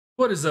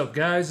What is up,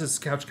 guys? It's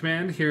Couch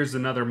Command. Here's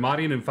another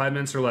modding in 5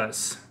 minutes or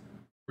less.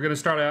 We're going to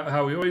start out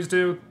how we always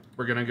do.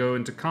 We're going to go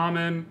into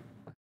Common,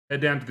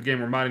 head down to the game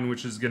we're modding,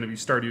 which is going to be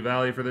Stardew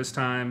Valley for this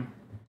time.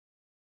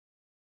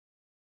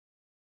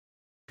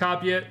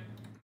 Copy it.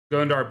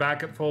 Go into our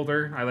backup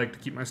folder. I like to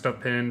keep my stuff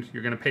pinned.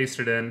 You're going to paste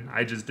it in.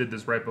 I just did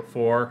this right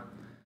before.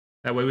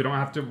 That way we don't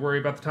have to worry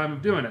about the time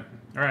of doing it.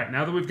 All right,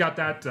 now that we've got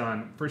that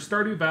done, for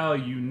Stardew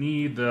Valley, you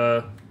need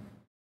the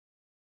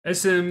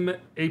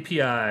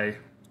SMAPI,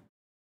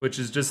 which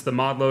is just the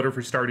mod loader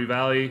for Stardew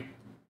Valley.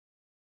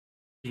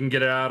 You can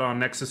get it out on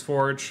Nexus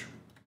Forge.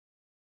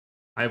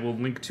 I will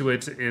link to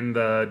it in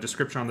the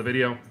description on the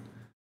video.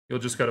 You'll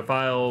just go to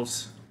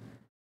Files,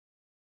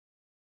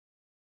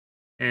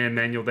 and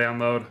then you'll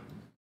download.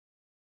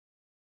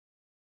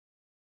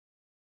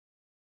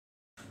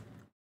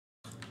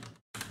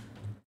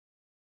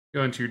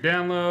 Go into your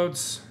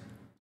downloads.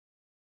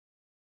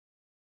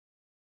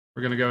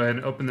 We're going to go ahead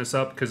and open this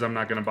up because I'm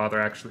not going to bother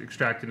actually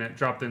extracting it.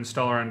 Drop the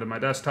installer onto my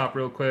desktop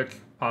real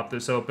quick. Pop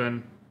this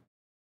open.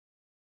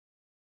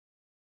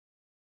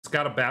 It's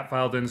got a bat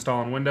file to install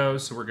on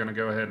Windows, so we're going to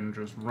go ahead and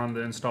just run the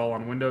install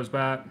on Windows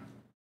bat.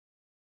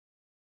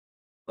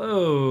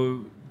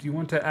 Oh, do you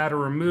want to add or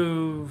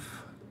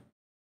remove?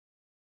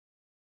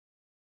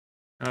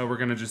 We're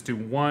going to just do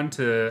one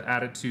to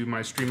add it to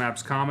my Stream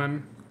Apps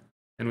Common,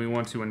 and we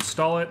want to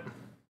install it.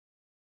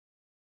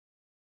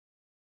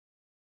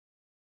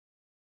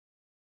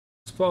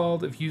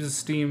 Installed. If you use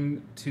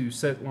Steam to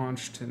set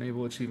launch to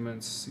enable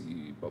achievements,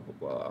 see blah blah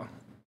blah.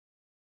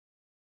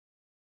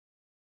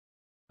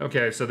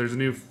 Okay, so there's a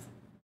new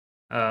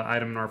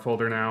item in our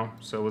folder now.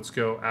 So let's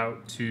go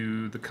out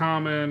to the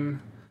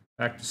Common,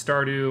 back to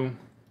Stardew, and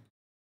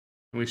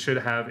we should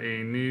have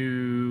a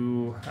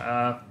new.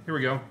 Here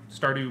we go,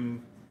 Stardew.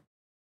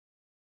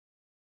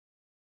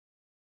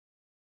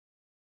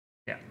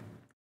 Yeah, so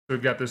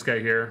we've got this guy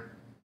here.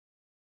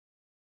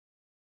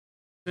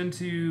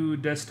 Into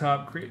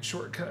desktop, create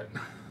shortcut.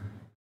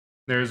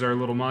 There's our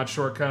little mod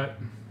shortcut.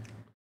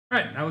 All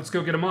right, now let's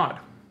go get a mod.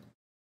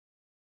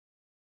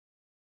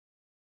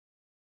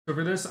 So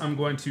for this, I'm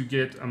going to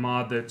get a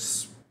mod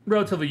that's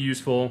relatively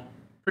useful,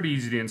 pretty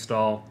easy to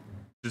install,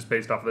 just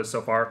based off of this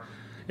so far.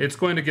 It's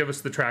going to give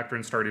us the tractor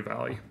in Stardew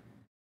Valley.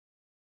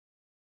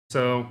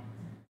 So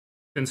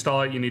to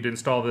install it, you need to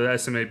install the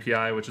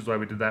SMAPI, which is why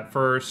we did that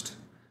first.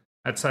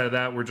 Outside of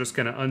that, we're just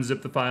going to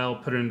unzip the file,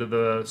 put it into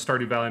the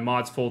Stardew Valley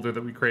mods folder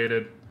that we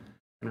created,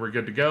 and we're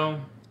good to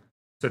go.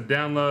 So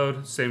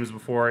download, same as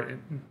before,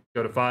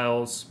 go to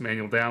Files,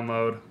 Manual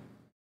Download.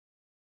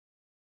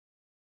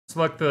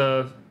 Select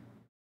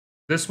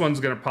this one's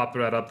going to pop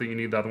that up that you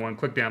need the other one.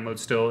 Click Download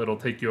still, it'll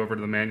take you over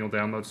to the manual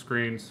download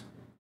screens.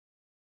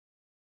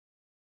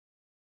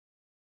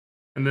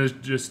 And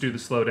then just do the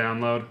slow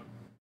download.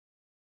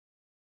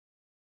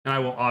 And I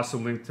will also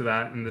link to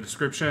that in the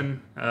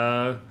description.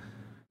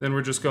 Then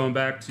we're just going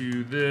back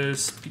to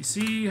this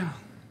PC,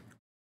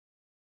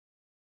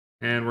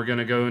 and we're going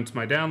to go into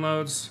my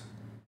downloads.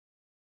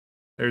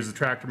 There's the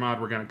tractor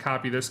mod. We're going to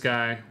copy this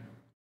guy.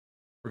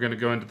 We're going to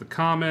go into the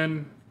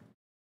Common,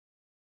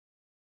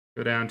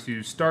 go down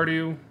to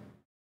Stardew,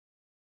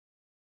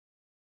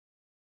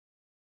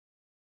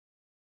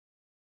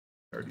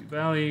 Stardew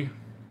Valley,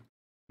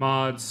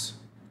 mods.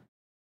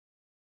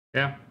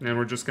 Yeah, and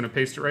we're just going to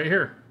paste it right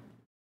here.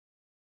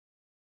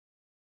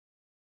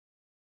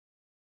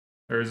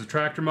 There's a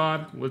tractor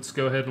mod. Let's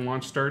go ahead and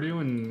launch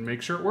Stardew and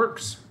make sure it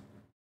works.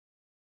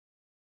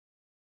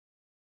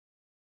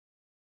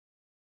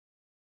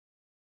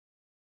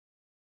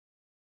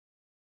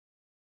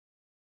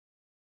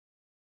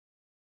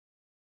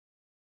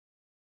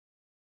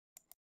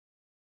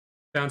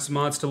 Found some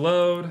mods to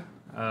load.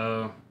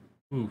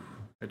 Ooh,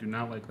 I do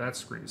not like that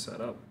screen set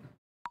up.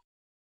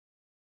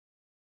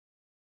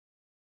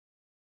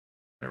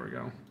 There we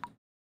go.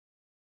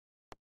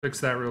 Fix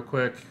that real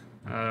quick.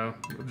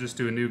 We'll just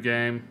do a new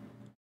game.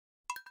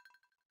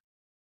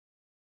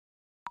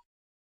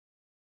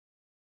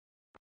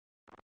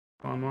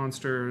 Spawn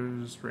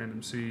monsters,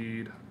 random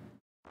seed.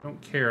 I don't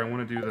care, I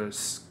want to do the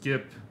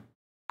skip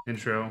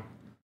intro.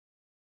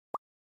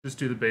 Just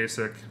do the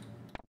basic.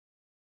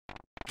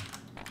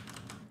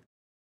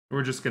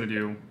 We're just going to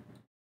do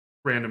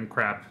random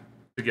crap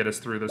to get us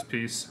through this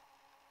piece.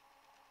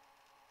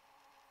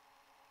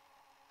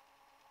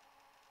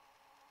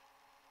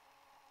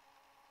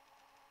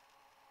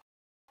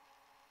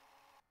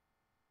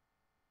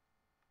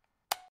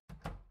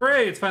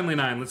 Hooray, it's finally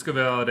 9. Let's go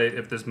validate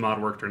if this mod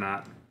worked or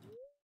not.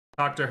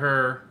 Talk to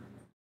her,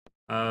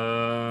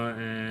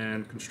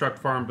 and construct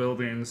farm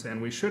buildings, and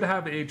we should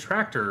have a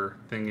tractor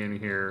thing in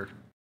here.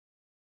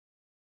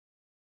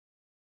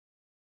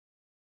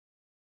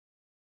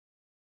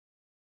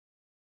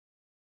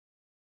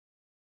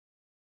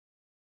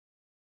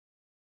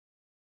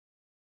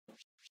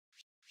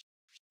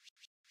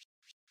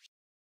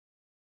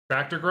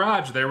 Tractor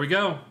garage, there we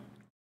go.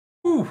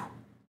 Whew.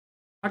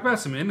 Talk about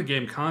some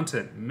in-the-game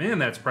content. Man,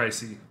 that's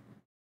pricey.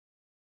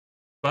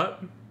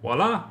 But,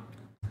 voila.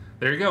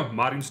 There you go.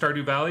 Modding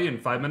Stardew Valley in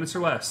 5 minutes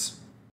or less.